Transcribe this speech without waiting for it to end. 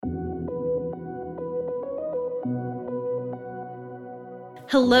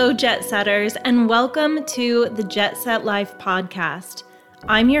Hello, Jet Setters, and welcome to the Jet Set Life podcast.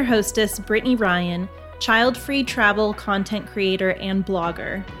 I'm your hostess, Brittany Ryan, child-free travel content creator and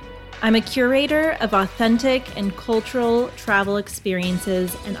blogger. I'm a curator of authentic and cultural travel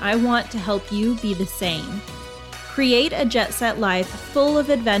experiences, and I want to help you be the same. Create a jet set life full of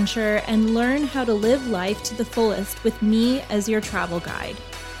adventure and learn how to live life to the fullest with me as your travel guide.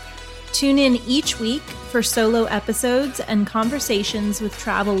 Tune in each week for solo episodes and conversations with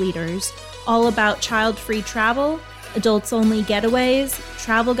travel leaders all about child-free travel, adults-only getaways,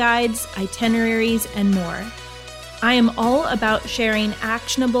 travel guides, itineraries, and more. I am all about sharing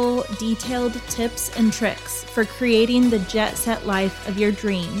actionable, detailed tips and tricks for creating the jet set life of your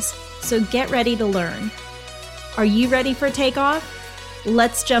dreams, so get ready to learn. Are you ready for takeoff?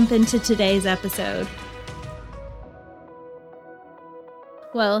 Let's jump into today's episode.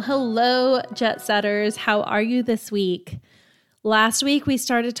 Well, hello, Jet Setters. How are you this week? Last week, we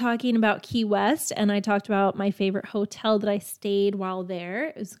started talking about Key West, and I talked about my favorite hotel that I stayed while there.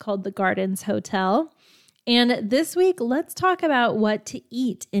 It was called the Gardens Hotel. And this week, let's talk about what to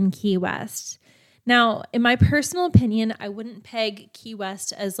eat in Key West. Now, in my personal opinion, I wouldn't peg Key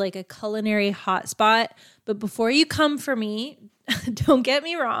West as like a culinary hotspot, but before you come for me, don't get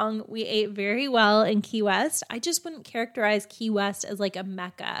me wrong, we ate very well in Key West. I just wouldn't characterize Key West as like a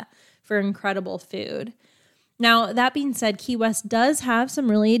mecca for incredible food. Now, that being said, Key West does have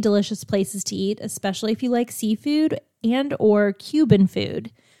some really delicious places to eat, especially if you like seafood and or Cuban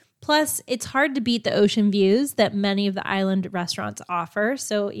food. Plus, it's hard to beat the ocean views that many of the island restaurants offer.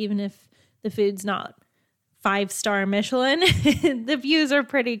 So even if the food's not 5-star Michelin, the views are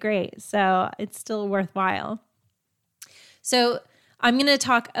pretty great. So it's still worthwhile. So I'm going to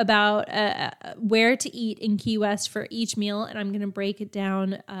talk about where to eat in Key West for each meal, and I'm going to break it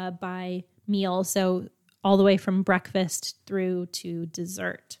down by meal, so all the way from breakfast through to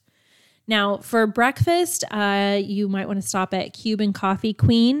dessert. Now, for breakfast, you might want to stop at Cuban Coffee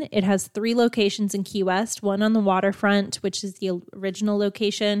Queen. It has 3 locations in Key West, one on the waterfront, which is the original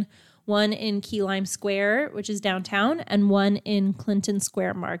location, one in Key Lime Square, which is downtown, and one in Clinton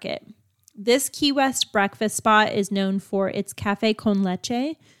Square Market. This Key West breakfast spot is known for its café con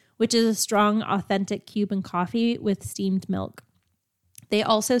leche, which is a strong, authentic Cuban coffee with steamed milk. They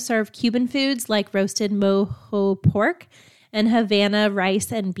also serve Cuban foods like roasted mojo pork and Havana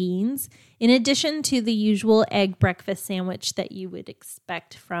rice and beans, in addition to the usual egg breakfast sandwich that you would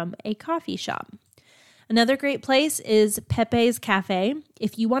expect from a coffee shop. Another great place is Pepe's Cafe.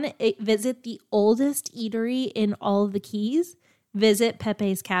 If you want to visit the oldest eatery in all of the Keys, visit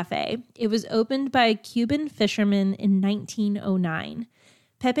Pepe's Cafe. It was opened by a Cuban fisherman in 1909.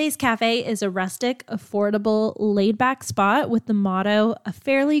 Pepe's Cafe is a rustic, affordable, laid-back spot with the motto, a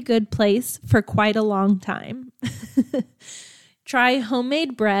fairly good place for quite a long time. Try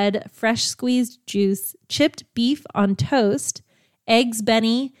homemade bread, fresh squeezed juice, chipped beef on toast, eggs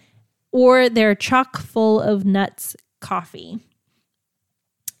Benny, or their chock full of nuts coffee.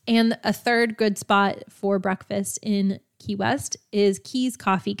 And a third good spot for breakfast in Key West is Keys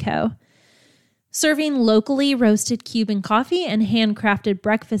Coffee Co. Serving locally roasted Cuban coffee and handcrafted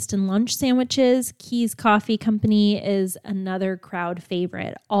breakfast and lunch sandwiches, Keys Coffee Company is another crowd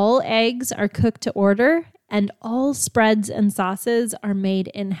favorite. All eggs are cooked to order, and all spreads and sauces are made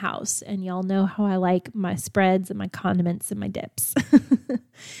in-house. And y'all know how I like my spreads and my condiments and my dips.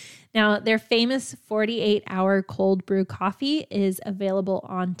 Now, their famous 48-hour cold brew coffee is available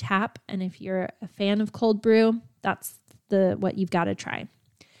on tap. And if you're a fan of cold brew, that's what you've got to try.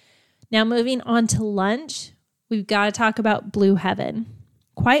 Now, moving on to lunch, we've got to talk about Blue Heaven.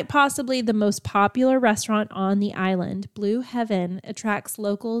 Quite possibly the most popular restaurant on the island, Blue Heaven attracts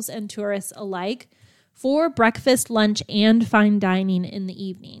locals and tourists alike for breakfast, lunch, and fine dining in the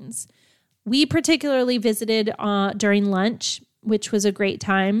evenings. We particularly visited during lunch, which was a great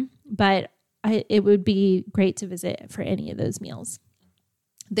time, but it would be great to visit for any of those meals.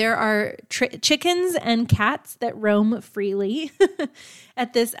 There are chickens and cats that roam freely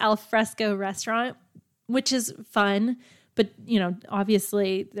at this alfresco restaurant, which is fun, but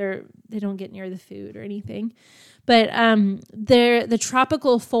obviously they don't get near the food or anything. But the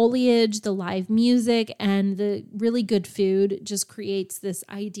tropical foliage, the live music, and the really good food just creates this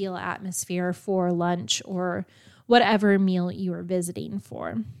ideal atmosphere for lunch or whatever meal you are visiting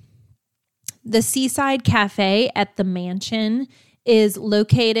for. The Seaside Cafe at the Mansion is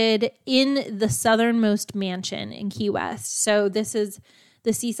located in the southernmost mansion in Key West. So this is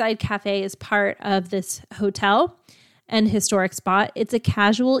the Seaside Cafe is part of this hotel and historic spot. It's a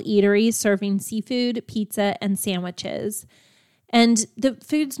casual eatery serving seafood, pizza, and sandwiches. And the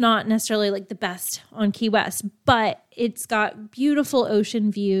food's not necessarily like the best on Key West, but it's got beautiful ocean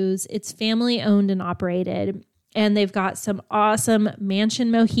views. It's family owned and operated. And they've got some awesome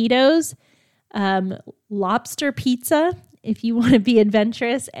mansion mojitos, lobster pizza, if you want to be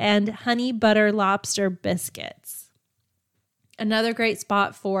adventurous, and honey butter lobster biscuits. Another great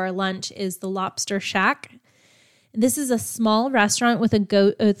spot for lunch is the Lobster Shack. This is a small restaurant with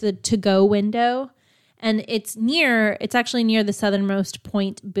a to-go window. And it's actually near the southernmost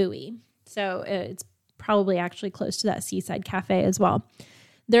point buoy. So it's probably actually close to that seaside cafe as well.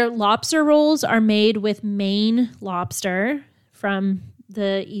 Their lobster rolls are made with Maine lobster from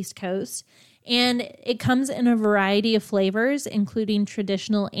the East Coast. And it comes in a variety of flavors, including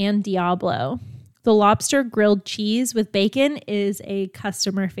traditional and Diablo. The lobster grilled cheese with bacon is a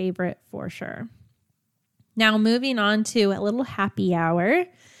customer favorite for sure. Now moving on to a little happy hour.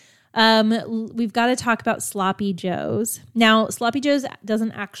 We've got to talk about Sloppy Joe's. Now, Sloppy Joe's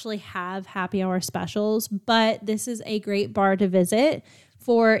doesn't actually have happy hour specials, but this is a great bar to visit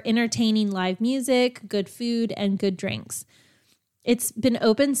for entertaining live music, good food, and good drinks. It's been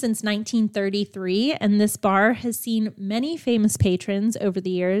open since 1933, and this bar has seen many famous patrons over the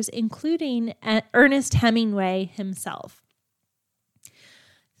years, including Ernest Hemingway himself.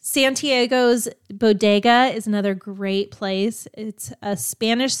 Santiago's Bodega is another great place. It's a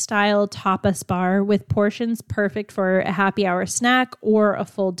Spanish-style tapas bar with portions perfect for a happy hour snack or a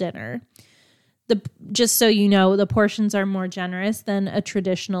full dinner. Just so you know, the portions are more generous than a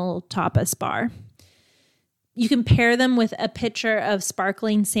traditional tapas bar. You can pair them with a pitcher of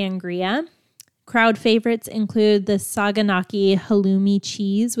sparkling sangria. Crowd favorites include the Saganaki halloumi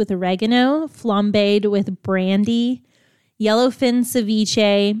cheese with oregano, flambéed with brandy, yellowfin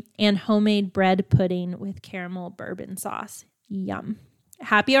ceviche, and homemade bread pudding with caramel bourbon sauce. Yum.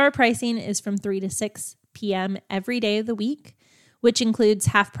 Happy hour pricing is from 3 to 6 p.m. every day of the week, which includes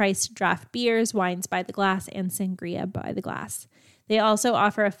half-price draft beers, wines by the glass, and sangria by the glass. They also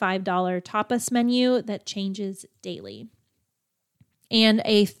offer a $5 tapas menu that changes daily. And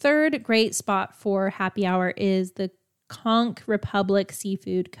a third great spot for happy hour is the Conch Republic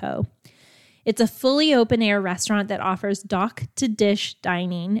Seafood Co. It's a fully open-air restaurant that offers dock-to-dish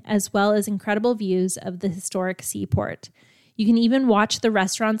dining, as well as incredible views of the historic seaport. You can even watch the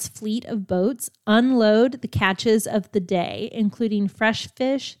restaurant's fleet of boats unload the catches of the day, including fresh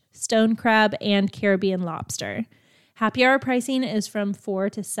fish, stone crab, and Caribbean lobster. Happy hour pricing is from 4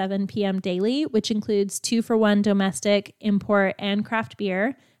 to 7 p.m. daily, which includes 2-for-1 domestic, import, and craft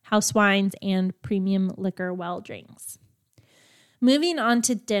beer, house wines, and premium liquor well drinks. Moving on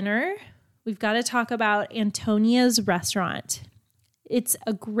to dinner, we've got to talk about Antonia's Restaurant. It's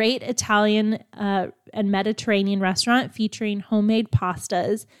a great Italian and Mediterranean restaurant featuring homemade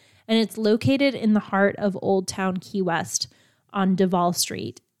pastas, and it's located in the heart of Old Town Key West on Duval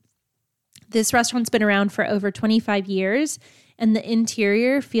Street. This restaurant's been around for over 25 years, and the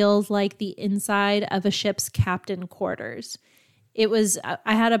interior feels like the inside of a ship's captain quarters. I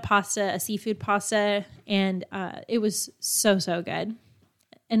had a seafood pasta, and it was so good.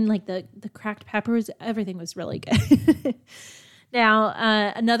 And like the cracked peppers, everything was really good. Now,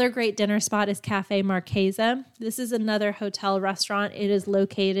 another great dinner spot is Cafe Marchesa. This is another hotel restaurant. It is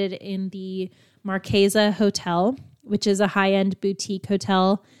located in the Marchesa Hotel, which is a high-end boutique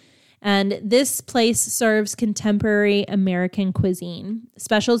hotel. And this place serves contemporary American cuisine.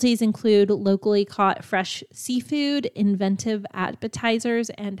 Specialties include locally caught fresh seafood, inventive appetizers,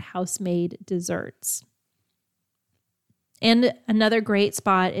 and house-made desserts. And another great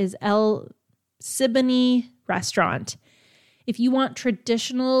spot is El Siboney Restaurant. If you want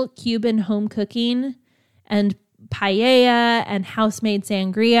traditional Cuban home cooking and paella and house-made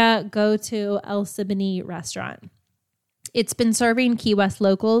sangria, go to El Siboney Restaurant. It's been serving Key West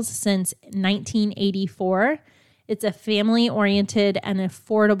locals since 1984. It's a family-oriented and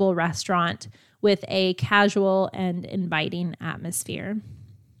affordable restaurant with a casual and inviting atmosphere.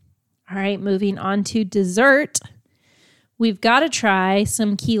 All right, moving on to dessert. We've got to try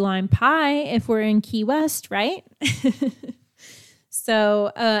some key lime pie if we're in Key West, right?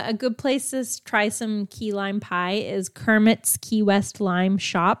 So a good place to try some key lime pie is Kermit's Key West Lime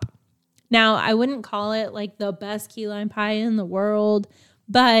Shop. Now, I wouldn't call it like the best key lime pie in the world,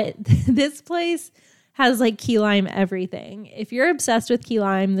 but this place has like key lime everything. If you're obsessed with key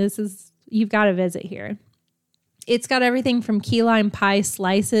lime, you've got to visit here. It's got everything from key lime pie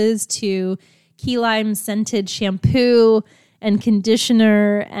slices to key lime scented shampoo and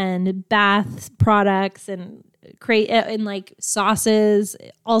conditioner and bath products and like sauces,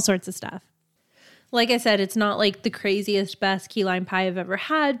 all sorts of stuff. Like I said, it's not like the craziest, best key lime pie I've ever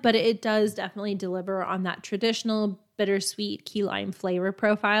had, but it does definitely deliver on that traditional bittersweet key lime flavor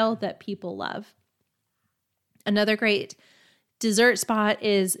profile that people love. Another great dessert spot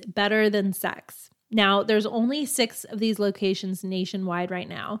is Better Than Sex. Now, there's only 6 of these locations nationwide right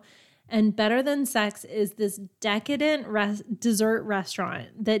now. And Better Than Sex is this decadent dessert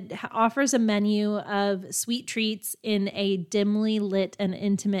restaurant that offers a menu of sweet treats in a dimly lit and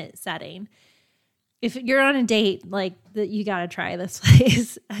intimate setting. If you're on a date, you got to try this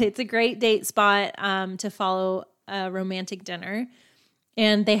place. It's a great date spot to follow a romantic dinner.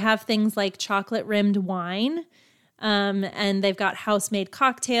 And they have things like chocolate rimmed wine. And they've got house-made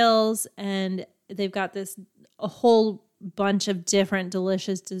cocktails, and they've got a whole bunch of different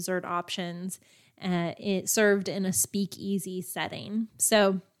delicious dessert options, served in a speakeasy setting.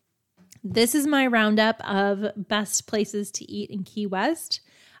 So this is my roundup of best places to eat in Key West.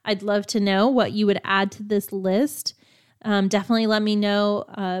 I'd love to know what you would add to this list. Definitely let me know.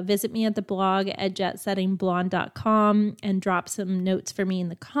 Visit me at the blog at jetsettingblonde.com and drop some notes for me in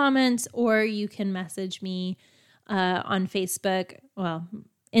the comments, or you can message me on Facebook,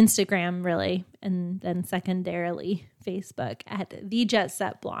 Instagram really, and then secondarily Facebook at The Jet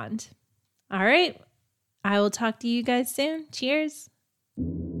Set Blonde. All right. I will talk to you guys soon. Cheers.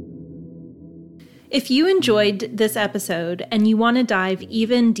 If you enjoyed this episode and you want to dive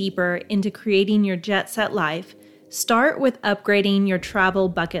even deeper into creating your jet set life, start with upgrading your travel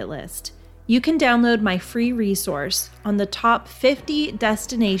bucket list. You can download my free resource on the top 50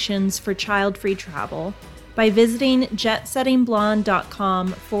 destinations for child-free travel by visiting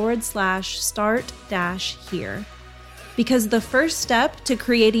jetsettingblonde.com/start-here. Because the first step to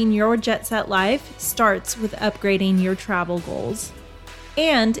creating your jet set life starts with upgrading your travel goals.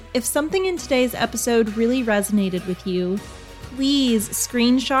 And if something in today's episode really resonated with you, please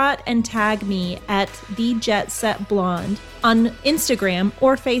screenshot and tag me at TheJetSetBlonde on Instagram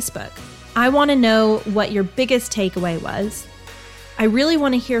or Facebook. I want to know what your biggest takeaway was. I really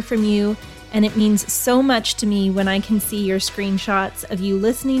want to hear from you, and it means so much to me when I can see your screenshots of you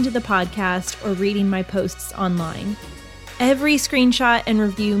listening to the podcast or reading my posts online. Every screenshot and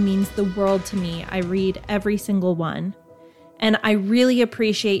review means the world to me. I read every single one. And I really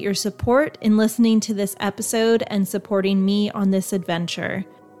appreciate your support in listening to this episode and supporting me on this adventure.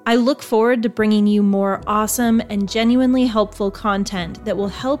 I look forward to bringing you more awesome and genuinely helpful content that will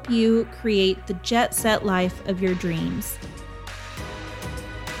help you create the jet set life of your dreams.